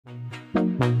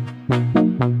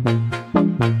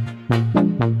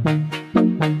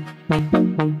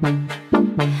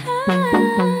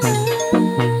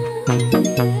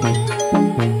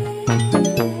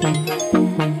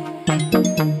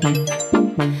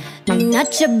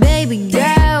not your baby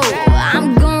girl.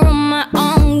 I'm gonna run my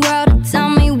own world. Tell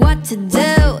me what to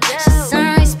do. She's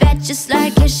on respect just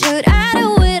like you should. I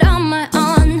do it on my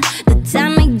own. They tie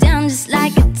me down just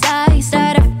like a tie.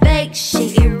 Start a fake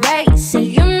shit, erase it.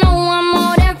 You know I'm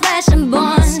more than flesh and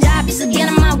bone. Stop, you still get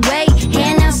in my way.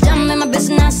 Here now, stumble in my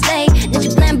business, I stay. Did you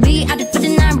plan B? I did for the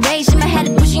night race. In my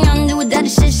head, pushing on, do what that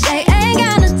shit say. Ain't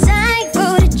got no time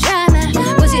for the drama.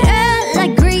 Was it early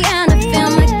like Rihanna? Feel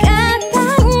my God,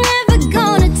 never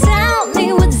gonna tell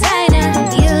me what's right now.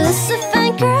 You look a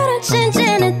fine girl, don't change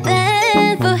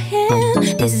anything for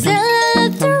him. These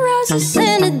love the roses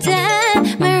in the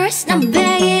dime. My wrist now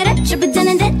bag it up, trip it down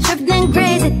and that trip then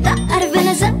crazy. Thought I'd have been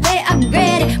as up, way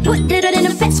upgraded. Put it out in a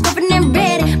fence, covered and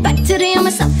ready. Back to the young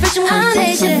myself, fresh and one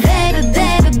day. Baby,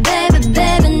 baby, baby,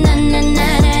 baby, na na na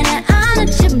na na. I'm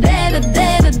not your baby,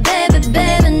 baby, baby,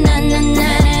 baby, na na na na.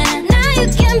 Now you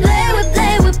can play with,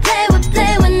 play with, play with,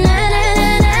 play with, na na na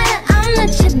na. I'm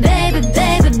not your baby,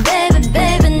 baby, baby,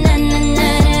 baby, na na na na.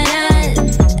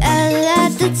 I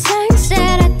love the times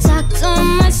that I talk to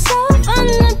myself. I'm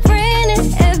not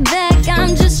bringing it back.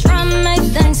 I'm just trying to make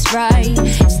things right.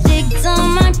 Stick to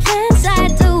my plans. I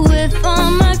do it for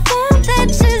my fam.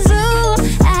 That's just who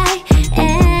I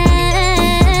am.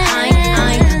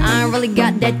 I ain't really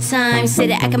got that time. Say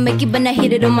that I can make it, but not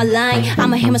hit it on my line.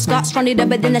 I'm a hammer, Scott, run it up,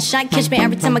 but then I shine. Catch me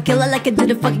every time I kill it like I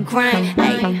did a fucking crime.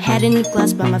 Ay, head in the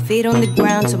glass, but my feet on the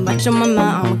ground. Too much on my mind,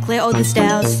 I'ma clear all the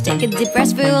styles. Take a deep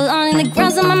breath, feel alone in the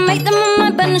ground. I'ma make them on my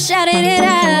mind, but not shout it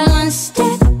out. One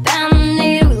step